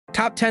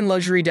Top 10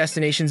 Luxury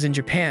Destinations in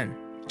Japan.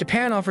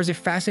 Japan offers a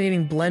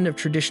fascinating blend of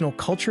traditional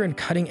culture and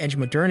cutting-edge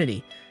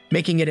modernity,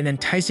 making it an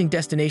enticing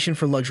destination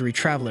for luxury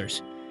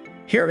travelers.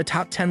 Here are the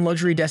top 10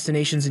 luxury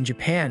destinations in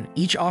Japan,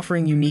 each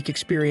offering unique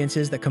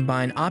experiences that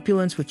combine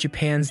opulence with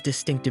Japan's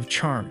distinctive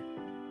charm.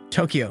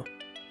 Tokyo.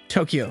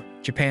 Tokyo,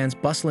 Japan's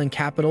bustling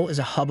capital, is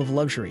a hub of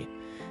luxury.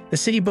 The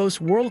city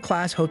boasts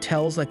world-class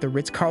hotels like the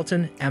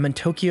Ritz-Carlton, Aman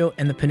Tokyo,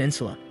 and the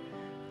Peninsula.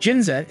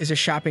 Ginza is a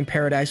shopping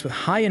paradise with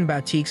high-end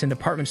boutiques and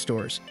department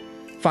stores.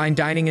 Fine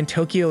dining in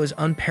Tokyo is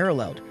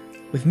unparalleled,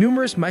 with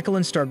numerous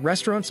Michelin-starred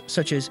restaurants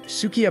such as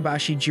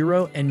Sukiyabashi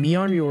Jiro and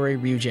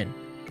Miyonryori Ryujin.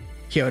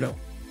 Kyoto.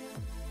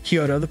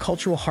 Kyoto, the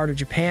cultural heart of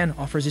Japan,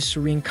 offers a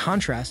serene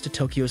contrast to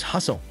Tokyo's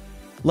hustle.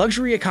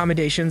 Luxury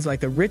accommodations like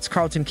the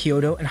Ritz-Carlton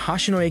Kyoto and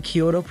Hashinoya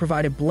Kyoto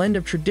provide a blend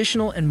of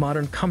traditional and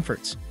modern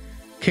comforts.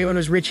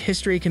 Kyoto's rich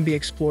history can be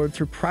explored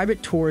through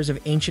private tours of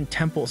ancient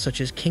temples such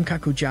as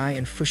Kinkakuji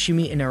and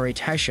Fushimi Inari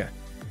Taisha.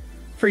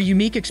 For a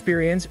unique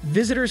experience,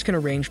 visitors can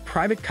arrange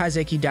private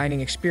kaiseki dining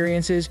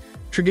experiences,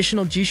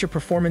 traditional geisha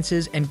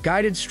performances, and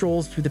guided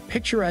strolls through the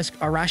picturesque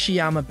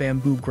Arashiyama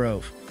Bamboo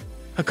Grove.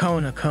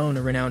 Hakone,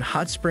 a renowned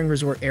hot spring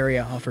resort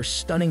area, offers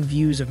stunning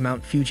views of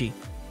Mount Fuji.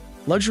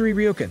 Luxury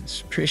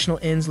ryokans, traditional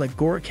inns like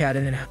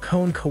Gorakkadon and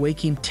Hakone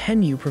Kawakim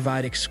Tenyu,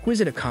 provide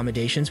exquisite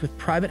accommodations with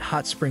private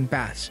hot spring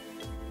baths.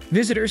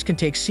 Visitors can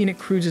take scenic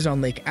cruises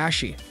on Lake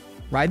Ashi,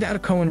 ride the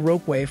Hakone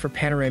ropeway for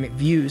panoramic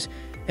views,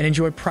 and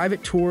enjoy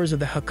private tours of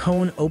the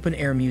Hakone Open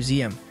Air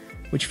Museum,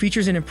 which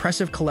features an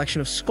impressive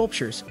collection of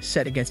sculptures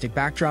set against a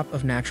backdrop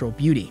of natural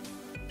beauty.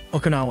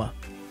 Okinawa.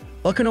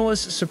 Okinawa's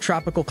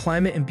subtropical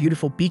climate and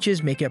beautiful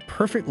beaches make it a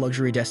perfect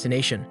luxury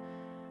destination.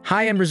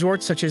 High-end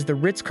resorts such as the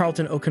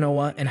Ritz-Carlton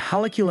Okinawa and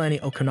Halekulani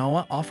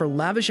Okinawa offer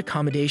lavish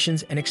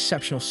accommodations and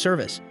exceptional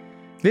service.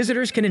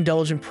 Visitors can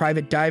indulge in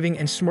private diving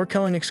and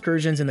snorkeling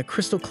excursions in the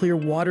crystal-clear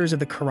waters of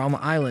the Kurama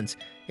Islands,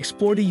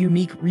 explore the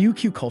unique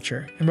Ryukyu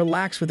culture, and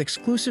relax with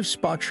exclusive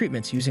spa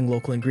treatments using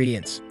local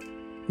ingredients.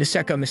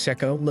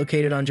 Niseko,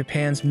 located on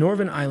Japan's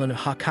northern island of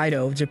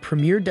Hokkaido, is a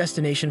premier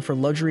destination for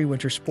luxury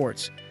winter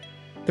sports.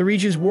 The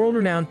region's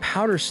world-renowned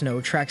powder snow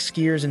attracts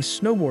skiers and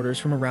snowboarders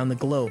from around the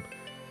globe.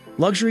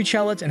 Luxury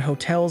chalets and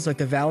hotels like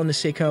the Val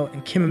Niseko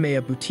and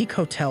Kimameya Boutique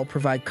Hotel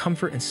provide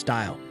comfort and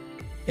style.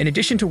 In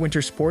addition to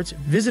winter sports,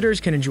 visitors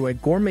can enjoy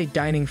gourmet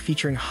dining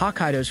featuring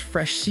Hokkaido's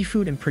fresh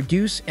seafood and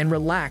produce, and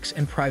relax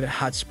in private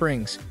hot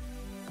springs.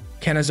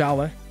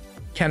 Kanazawa,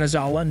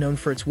 known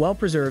for its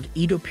well-preserved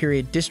Edo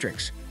period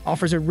districts,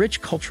 offers a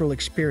rich cultural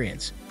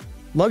experience.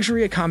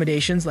 Luxury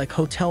accommodations like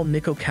Hotel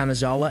Nikko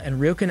Kanazawa and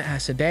Ryokan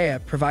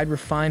Asadaya provide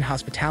refined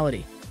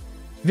hospitality.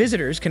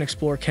 Visitors can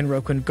explore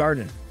Kenroku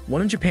Garden,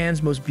 one of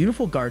Japan's most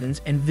beautiful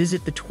gardens, and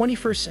visit the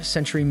 21st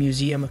Century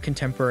Museum of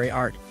Contemporary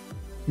Art.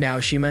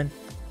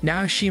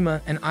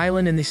 Naoshima, an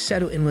island in the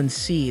Seto Inland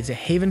Sea, is a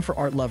haven for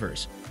art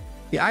lovers.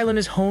 The island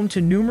is home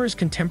to numerous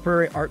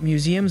contemporary art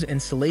museums and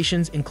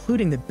installations,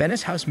 including the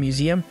Bennis House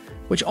Museum,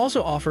 which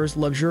also offers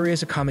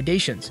luxurious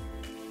accommodations.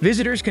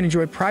 Visitors can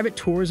enjoy private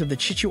tours of the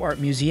Chichu Art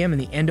Museum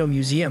and the Ando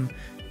Museum,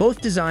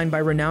 both designed by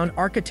renowned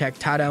architect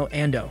Tadao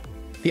Ando.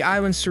 The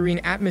island's serene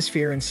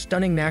atmosphere and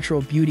stunning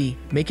natural beauty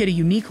make it a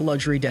unique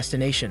luxury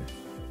destination.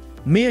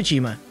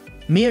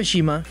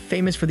 Miyajima,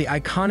 famous for the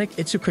iconic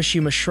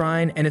Itsukushima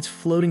Shrine and its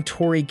floating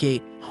torii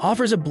gate,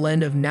 offers a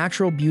blend of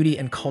natural beauty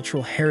and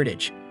cultural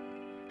heritage.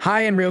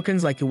 High-end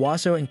ryokans like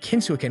Iwaso and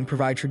Kinsuikan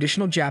provide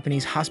traditional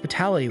Japanese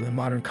hospitality with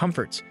modern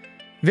comforts.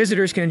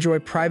 Visitors can enjoy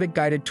private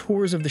guided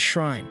tours of the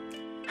shrine,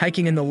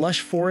 hiking in the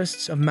lush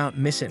forests of Mount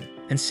Misen,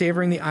 and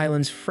savoring the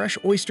island's fresh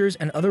oysters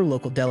and other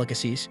local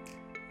delicacies.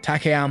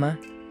 Takayama,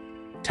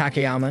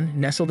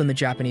 nestled in the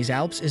Japanese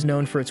Alps, is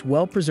known for its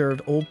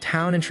well-preserved old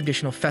town and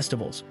traditional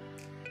festivals.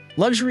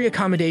 Luxury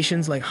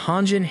accommodations like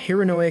Hanjin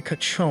Hiranoya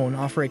Kachon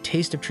offer a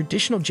taste of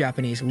traditional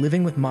Japanese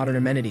living with modern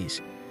amenities.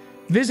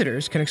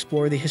 Visitors can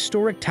explore the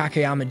historic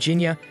Takayama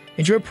Jinya,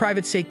 enjoy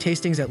private sake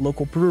tastings at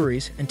local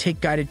breweries, and take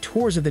guided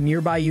tours of the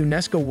nearby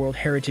UNESCO World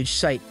Heritage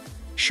Site,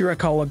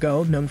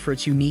 Shirakawa-go, known for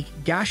its unique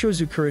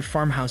Gasho-zukuri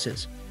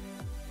farmhouses.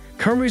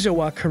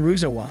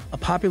 Karuizawa, a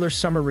popular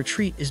summer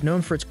retreat, is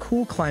known for its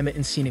cool climate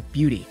and scenic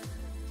beauty.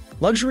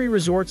 Luxury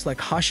resorts like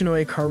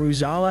Hashinoya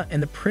Karuizawa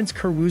and the Prince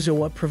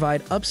Karuizawa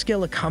provide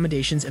upscale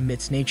accommodations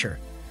amidst nature.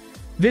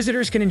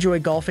 Visitors can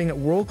enjoy golfing at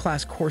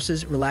world-class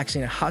courses,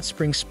 relaxing at hot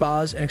spring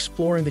spas, and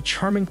exploring the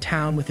charming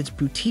town with its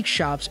boutique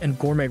shops and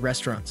gourmet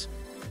restaurants.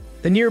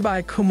 The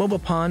nearby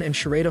Komoba Pond and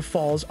Shireda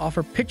Falls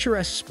offer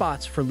picturesque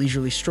spots for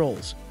leisurely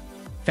strolls.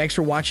 Thanks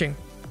for watching.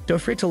 Don't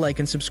forget to like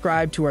and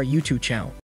subscribe to our YouTube channel.